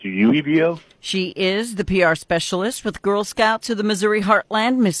you, EBO? She is the PR specialist with Girl Scouts of the Missouri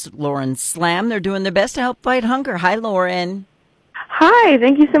Heartland, Miss Lauren Slamb. They're doing their best to help fight hunger. Hi, Lauren. Hi,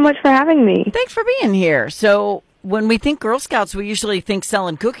 thank you so much for having me. Thanks for being here. So when we think Girl Scouts, we usually think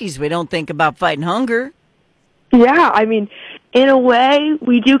selling cookies. We don't think about fighting hunger. Yeah, I mean, in a way,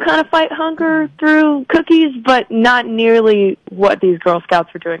 we do kind of fight hunger through cookies, but not nearly what these Girl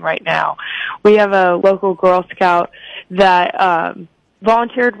Scouts are doing right now. We have a local Girl Scout that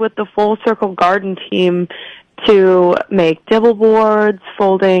volunteered with the Full Circle Garden team to make dibble boards,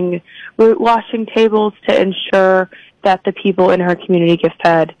 folding root washing tables to ensure that the people in her community get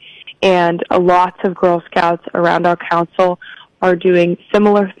fed. And lots of Girl Scouts around our council are doing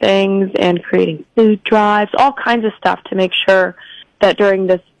similar things and creating food drives, all kinds of stuff to make sure that during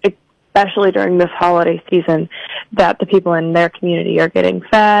this, especially during this holiday season, that the people in their community are getting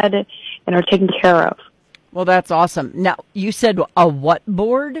fed and are taken care of. Well, that's awesome. Now, you said a what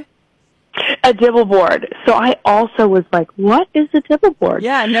board? A dibble board. So I also was like, what is a dibble board?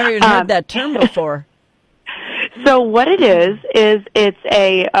 Yeah, I've never even heard that term before. So what it is it's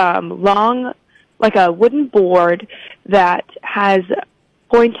a long, like a wooden board that has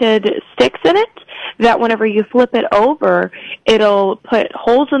pointed sticks in it that whenever you flip it over, it'll put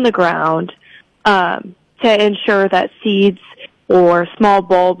holes in the ground to ensure that seeds or small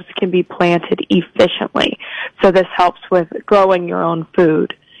bulbs can be planted efficiently. So this helps with growing your own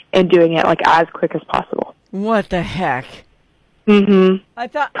food and doing it like as quick as possible. What the heck? Mm-hmm. I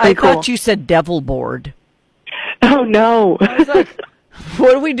thought you said devil board. Oh, no. I was like,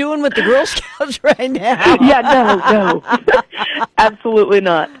 what are we doing with the Girl Scouts right now? Yeah, no. Absolutely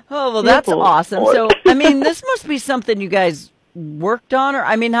not. Oh, well, that's awesome. So, I mean, this must be something you guys worked on, or,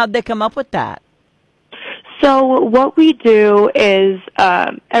 I mean, how'd they come up with that? So what we do is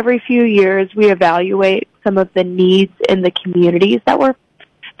every few years we evaluate some of the needs in the communities that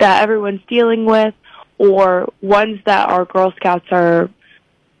everyone's dealing with, or ones that our Girl Scouts are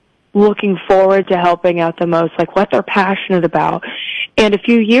looking forward to helping out the most, like what they're passionate about. And a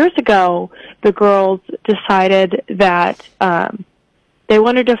few years ago, the girls decided that they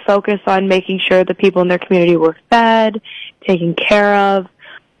wanted to focus on making sure the people in their community were fed, taken care of,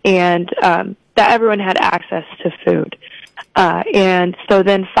 and that everyone had access to food. And so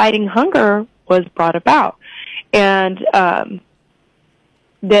then fighting hunger was brought about. And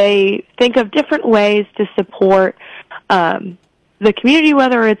they think of different ways to support the community,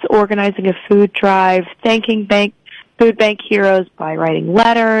 whether it's organizing a food drive, thanking food bank heroes by writing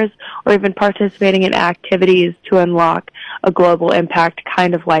letters, or even participating in activities to unlock a global impact,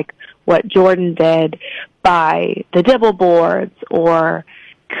 kind of like what Jordan did by the dibble boards, or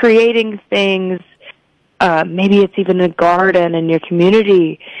creating things, maybe it's even a garden in your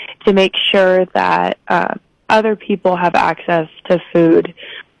community, to make sure that other people have access to food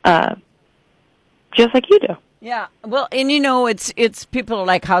just like you do. Yeah, well, and you know, it's people are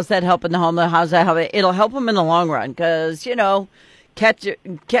like, how's that helping the homeless? How's that helping? It'll help them in the long run because, you know, catch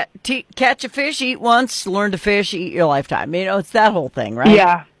a fish, eat once, learn to fish, eat your lifetime. You know, it's that whole thing, right?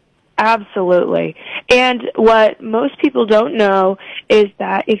 Yeah, absolutely. And what most people don't know is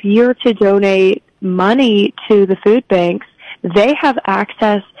that if you're to donate money to the food banks, they have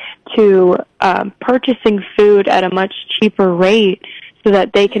access to purchasing food at a much cheaper rate so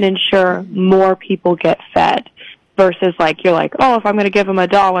that they can ensure more people get fed versus like, you're like, oh, if I'm going to give them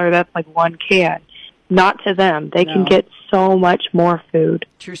 $1, that's like one can. Not to them. They can get so much more food.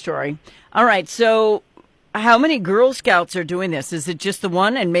 True story. All right. So how many Girl Scouts are doing this? Is it just the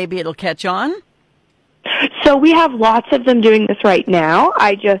one and maybe it'll catch on? So we have lots of them doing this right now.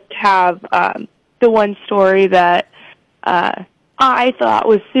 I just have the one story that I thought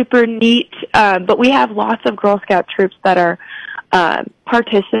was super neat. But we have lots of Girl Scout troops that are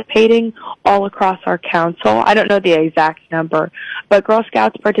participating all across our council. I don't know the exact number, but Girl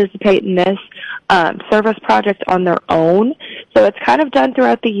Scouts participate in this service project on their own. So it's kind of done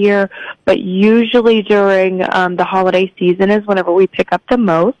throughout the year, but usually during the holiday season is whenever we pick up the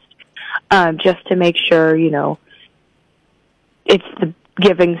most, just to make sure, you know, it's the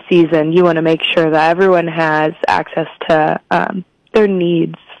giving season. You want to make sure that everyone has access to their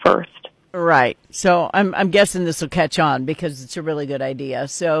needs first. Right. So I'm guessing this will catch on because it's a really good idea.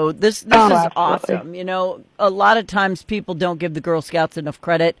 So this is awesome. You know, a lot of times people don't give the Girl Scouts enough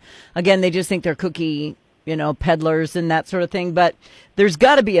credit. Again, they just think they're cookie, you know, peddlers and that sort of thing. But there's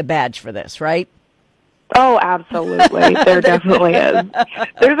got to be a badge for this, right? Oh, absolutely. There definitely is.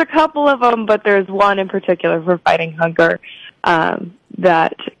 There's a couple of them, but there's one in particular for fighting hunger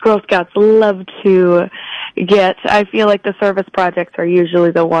that Girl Scouts love to get. I feel like the service projects are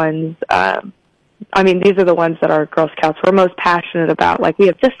usually the ones I mean, these are the ones that our Girl Scouts were most passionate about. Like, we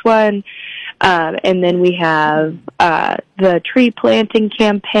have this one, and then we have the tree planting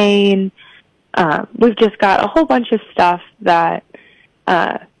campaign. We've just got a whole bunch of stuff that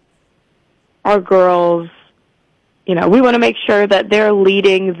our girls, we want to make sure that they're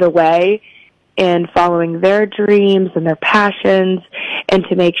leading the way in following their dreams and their passions, and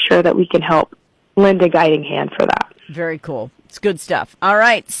to make sure that we can help lend a guiding hand for that. Very cool. It's good stuff. All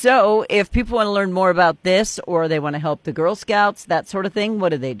right. So if people want to learn more about this, or they want to help the Girl Scouts, that sort of thing, what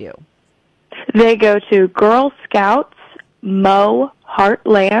do they do? They go to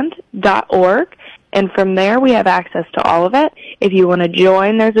girlscoutsmoheartland.org, and from there we have access to all of it. If you want to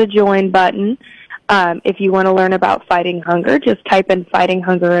join, there's a join button. If you want to learn about fighting hunger, just type in fighting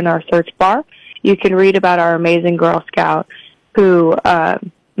hunger in our search bar. You can read about our amazing Girl Scout who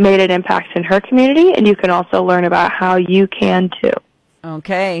made an impact in her community, and you can also learn about how you can too.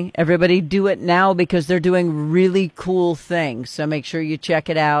 Okay, everybody do it now, because they're doing really cool things. So make sure you check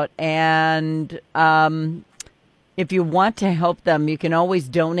it out. And if you want to help them, you can always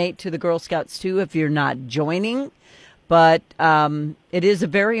donate to the Girl Scouts too if you're not joining. But it is a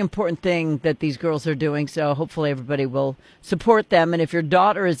very important thing that these girls are doing, so hopefully everybody will support them. And if your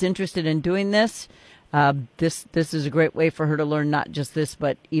daughter is interested in doing this, this is a great way for her to learn not just this,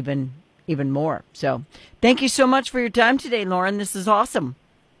 but even more. So thank you so much for your time today, Lauren. This is awesome.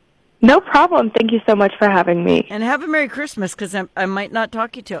 No problem. Thank you so much for having me. And have a Merry Christmas, because I might not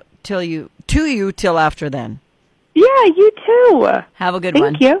talk to you till after then. Yeah, you too. Have a good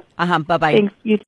one. Thank you. Bye-bye. Thanks. You